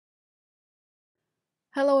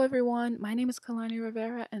Hello everyone, my name is Kalani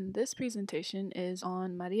Rivera and this presentation is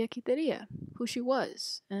on Maria Quiteria, who she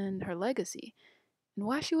was and her legacy, and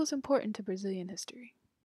why she was important to Brazilian history.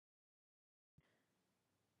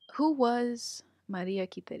 Who was Maria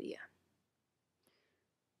Quiteria?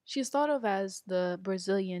 She is thought of as the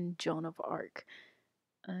Brazilian Joan of Arc,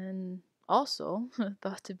 and also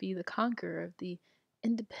thought to be the conqueror of the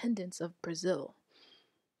independence of Brazil.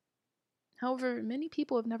 However, many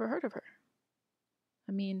people have never heard of her.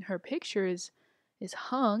 I mean, her picture is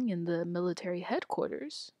hung in the military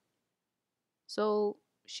headquarters, so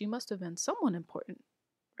she must have been someone important,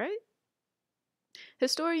 right?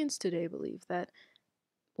 Historians today believe that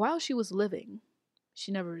while she was living,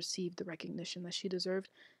 she never received the recognition that she deserved,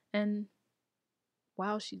 and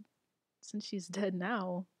while since she's dead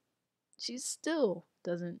now, she still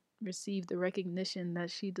doesn't receive the recognition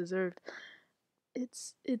that she deserved.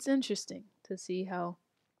 It's interesting to see how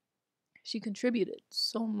she contributed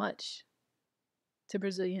so much to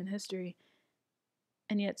Brazilian history,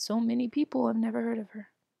 and yet so many people have never heard of her.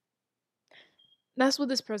 That's what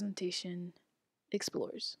this presentation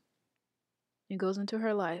explores. It goes into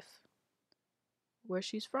her life, where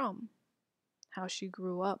she's from, how she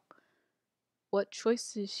grew up, what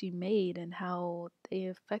choices she made, and how they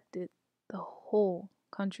affected the whole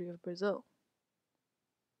country of Brazil.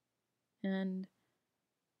 And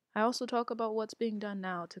I also talk about what's being done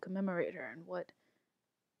now to commemorate her and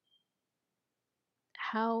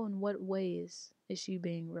how and what ways is she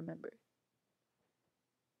being remembered.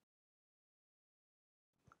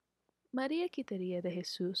 Maria Quiteria De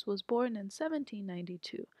Jesus was born in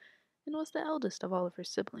 1792 and was the eldest of all of her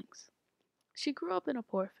siblings. She grew up in a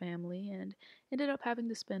poor family and ended up having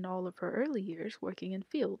to spend all of her early years working in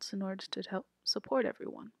fields in order to help support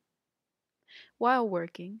everyone. While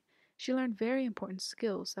working, she learned very important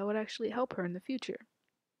skills that would actually help her in the future.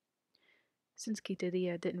 Since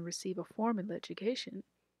Quiteria didn't receive a formal education,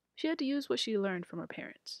 she had to use what she learned from her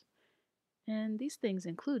parents. And these things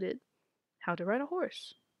included how to ride a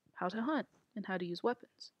horse, how to hunt, and how to use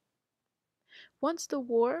weapons. Once the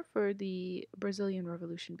war for the Brazilian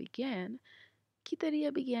Revolution began,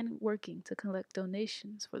 Quiteria began working to collect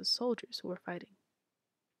donations for the soldiers who were fighting.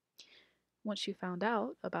 Once she found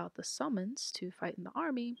out about the summons to fight in the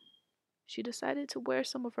army, she decided to wear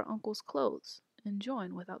some of her uncle's clothes and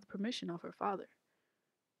join without the permission of her father.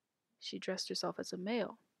 She dressed herself as a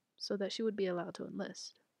male so that she would be allowed to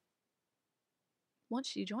enlist. Once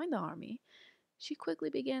she joined the army, she quickly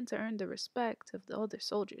began to earn the respect of the other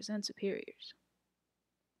soldiers and superiors.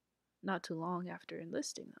 Not too long after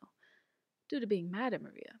enlisting, though, due to being mad at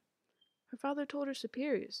Maria, her father told her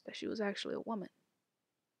superiors that she was actually a woman.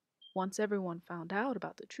 Once everyone found out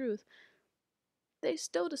about the truth, they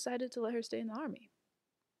still decided to let her stay in the army.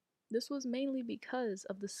 This was mainly because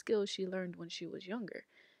of the skills she learned when she was younger.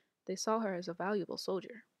 They saw her as a valuable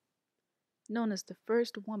soldier. Known as the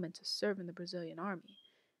first woman to serve in the Brazilian army,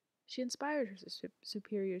 she inspired her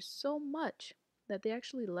superiors so much that they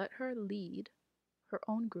actually let her lead her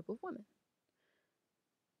own group of women.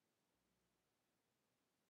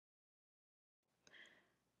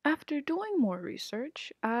 After doing more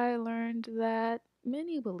research, I learned that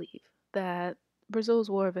many believe that Brazil's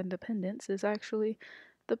War of Independence is actually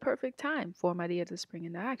the perfect time for Maria to spring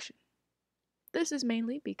into action. This is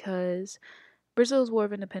mainly because Brazil's War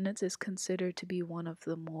of Independence is considered to be one of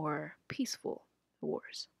the more peaceful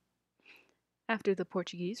wars. After the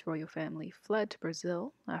Portuguese royal family fled to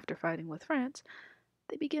Brazil after fighting with France,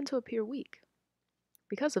 they began to appear weak.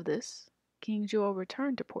 Because of this, King João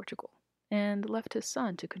returned to Portugal and left his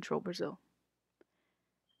son to control Brazil.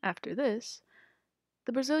 After this,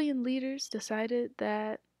 the Brazilian leaders decided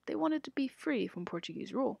that they wanted to be free from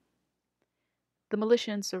Portuguese rule. The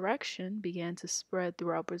militia insurrection began to spread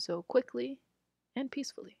throughout Brazil quickly and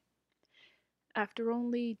peacefully. After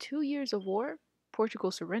only 2 years of war, Portugal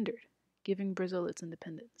surrendered, giving Brazil its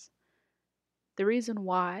independence. The reason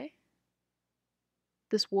why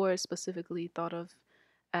this war is specifically thought of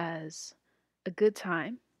as a good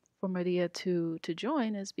time for Maria to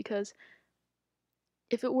join is because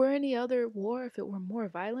if it were any other war, if it were more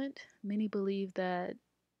violent, many believe that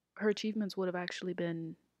her achievements would have actually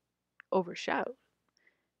been overshadowed,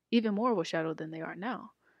 even more overshadowed than they are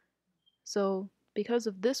now. So, because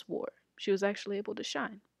of this war, she was actually able to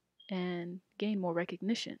shine and gain more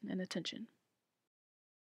recognition and attention.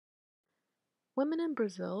 Women in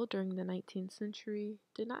Brazil during the 19th century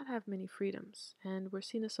did not have many freedoms and were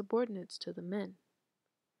seen as subordinates to the men.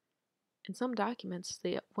 In some documents,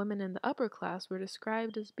 the women in the upper class were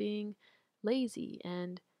described as being lazy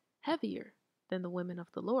and heavier than the women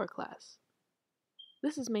of the lower class.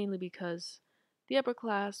 This is mainly because the upper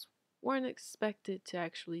class weren't expected to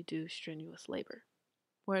actually do strenuous labor,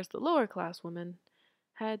 whereas the lower class women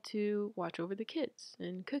had to watch over the kids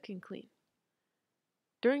and cook and clean.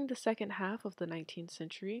 During the second half of the 19th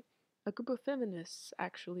century, a group of feminists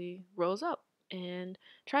actually rose up and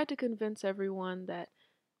tried to convince everyone that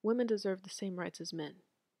women deserved the same rights as men,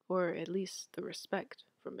 or at least the respect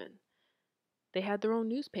from men. They had their own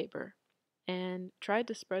newspaper and tried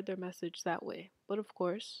to spread their message that way. But of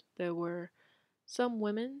course, there were some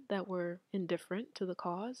women that were indifferent to the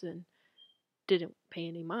cause and didn't pay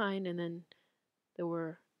any mind, and then there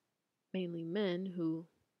were mainly men who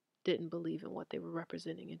didn't believe in what they were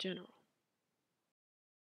representing in general.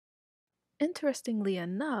 Interestingly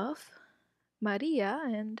enough, Maria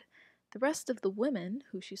and the rest of the women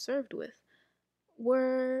who she served with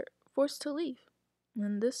were forced to leave,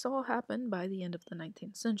 and this all happened by the end of the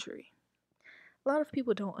 19th century. A lot of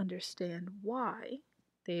people don't understand why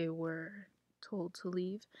they were told to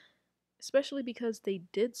leave, especially because they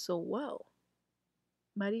did so well.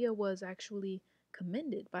 Maria was actually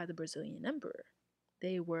commended by the Brazilian emperor.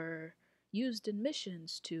 They were used in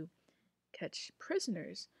missions to catch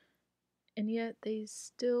prisoners, and yet they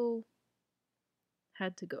still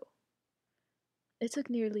had to go. It took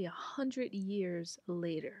nearly 100 years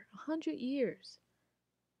later, 100 years,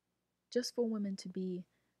 just for women to be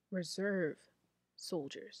reserve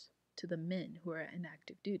soldiers to the men who are in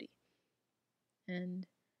active duty. And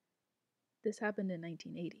this happened in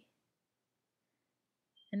 1980.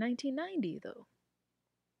 In 1990, though,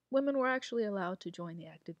 women were actually allowed to join the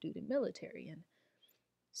active duty military and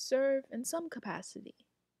serve in some capacity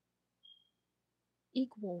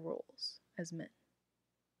equal roles as men,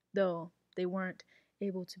 though they weren't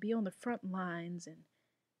able to be on the front lines and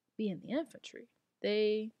be in the infantry.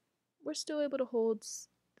 They were still able to hold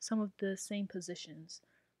some of the same positions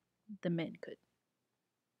the men could.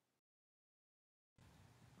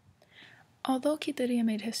 Although Quiteria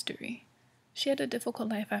made history, she had a difficult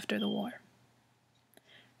life after the war.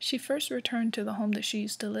 She first returned to the home that she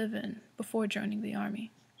used to live in before joining the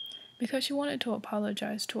army, because she wanted to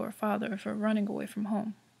apologize to her father for running away from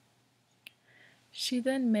home. She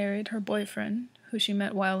then married her boyfriend, who she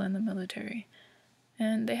met while in the military,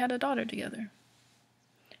 and they had a daughter together.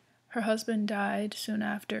 Her husband died soon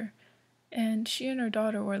after, and she and her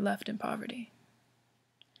daughter were left in poverty.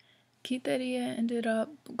 Quiteria ended up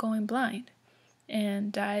going blind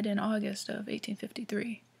and died in August of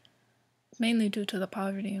 1853, mainly due to the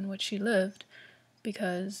poverty in which she lived,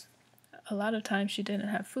 because a lot of times she didn't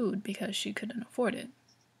have food because she couldn't afford it.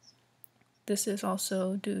 This is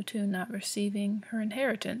also due to not receiving her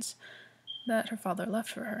inheritance that her father left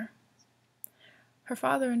for her. Her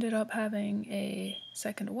father ended up having a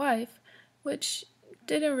second wife, which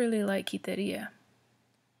didn't really like Quiteria.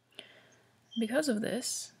 Because of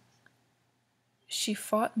this, she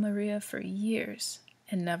fought Maria for years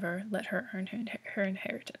and never let her earn her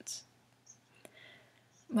inheritance.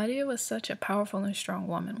 Maria was such a powerful and strong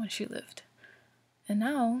woman when she lived, and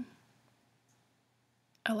now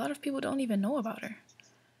a lot of people don't even know about her.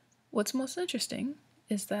 What's most interesting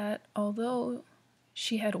is that although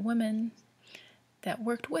she had women that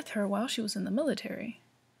worked with her while she was in the military,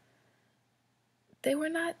 they were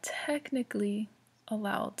not technically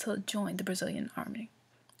allowed to join the Brazilian army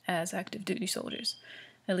as active duty soldiers,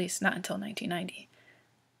 at least not until 1990.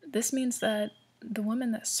 This means that the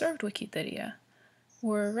women that served with Quiteria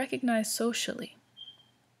were recognized socially,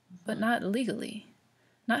 but not legally,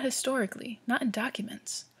 not historically, not in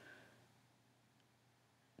documents.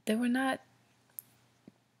 They were not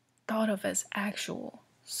thought of as actual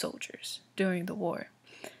soldiers during the war.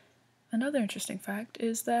 Another interesting fact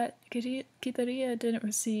is that Quiteria didn't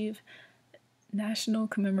receive national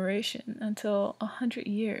commemoration until 100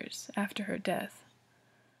 years after her death.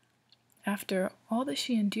 After all that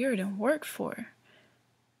she endured and worked for,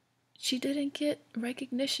 she didn't get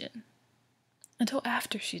recognition until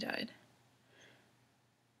after she died.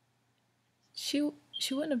 She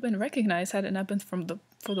wouldn't have been recognized had it not been for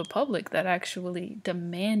the public that actually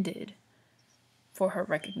demanded for her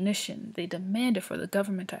recognition. They demanded for the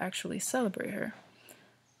government to actually celebrate her.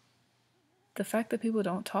 The fact that people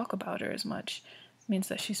don't talk about her as much means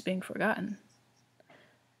that she's being forgotten.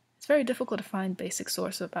 It's very difficult to find basic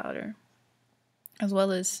sources about her, as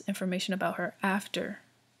well as information about her after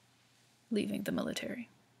leaving the military.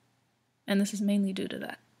 And this is mainly due to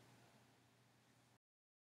that.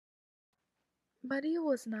 Maria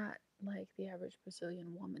was not like the average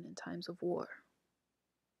Brazilian woman in times of war.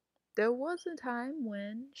 There was a time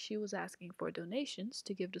when she was asking for donations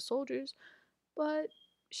to give to soldiers, but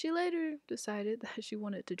she later decided that she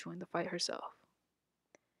wanted to join the fight herself.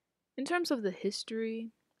 In terms of the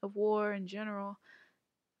history of war in general,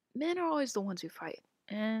 Men are always the ones who fight,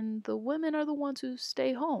 and the women are the ones who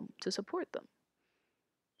stay home to support them.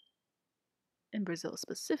 In Brazil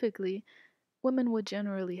specifically, women would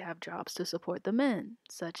generally have jobs to support the men,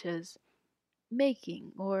 such as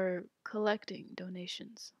making or collecting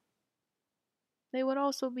donations. They would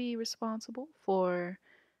also be responsible for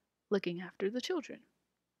looking after the children.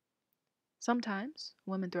 Sometimes,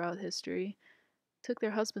 women throughout history took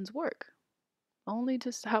their husbands' work, only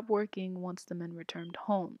to stop working once the men returned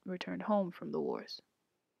home from the wars.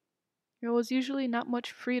 There was usually not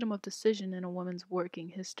much freedom of decision in a woman's working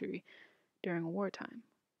history during wartime.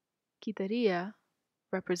 Quiteria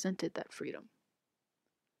represented that freedom.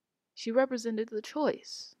 She represented the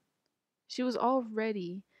choice. She was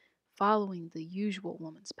already following the usual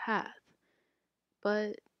woman's path,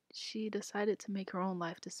 but she decided to make her own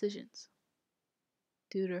life decisions.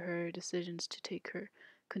 Due to her decisions to take her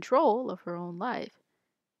control of her own life,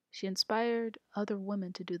 she inspired other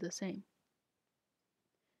women to do the same.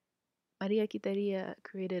 Maria Quiteria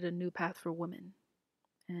created a new path for women,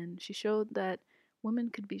 and she showed that women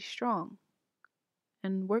could be strong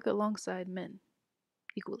and work alongside men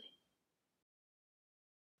equally.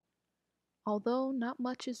 Although not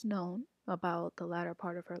much is known about the latter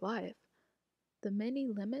part of her life, the many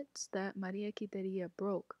limits that Maria Quiteria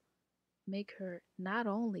broke make her not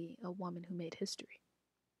only a woman who made history,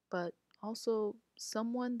 but also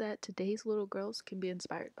someone that today's little girls can be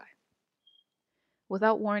inspired by.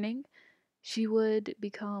 Without warning, she would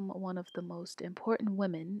become one of the most important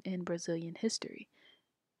women in Brazilian history,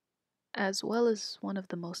 as well as one of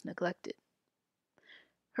the most neglected.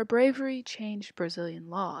 Her bravery changed Brazilian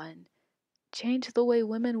law and changed the way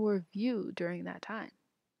women were viewed during that time.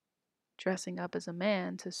 Dressing up as a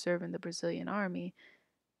man to serve in the Brazilian army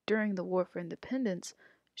during the War for Independence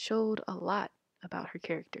showed a lot about her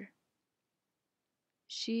character.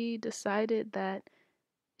 She decided that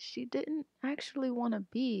she didn't actually want to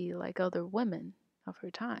be like other women of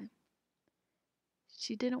her time.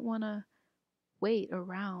 She didn't want to wait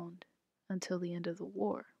around until the end of the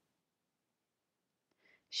war.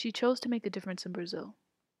 She chose to make a difference in Brazil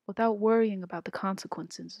without worrying about the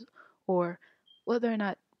consequences or whether or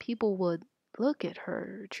not people would look at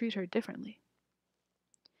her or treat her differently.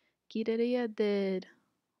 Quiteria did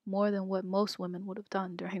more than what most women would have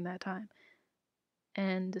done during that time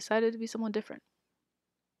and decided to be someone different.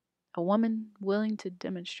 A woman willing to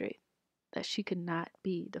demonstrate that she could not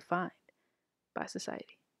be defined by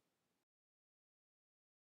society.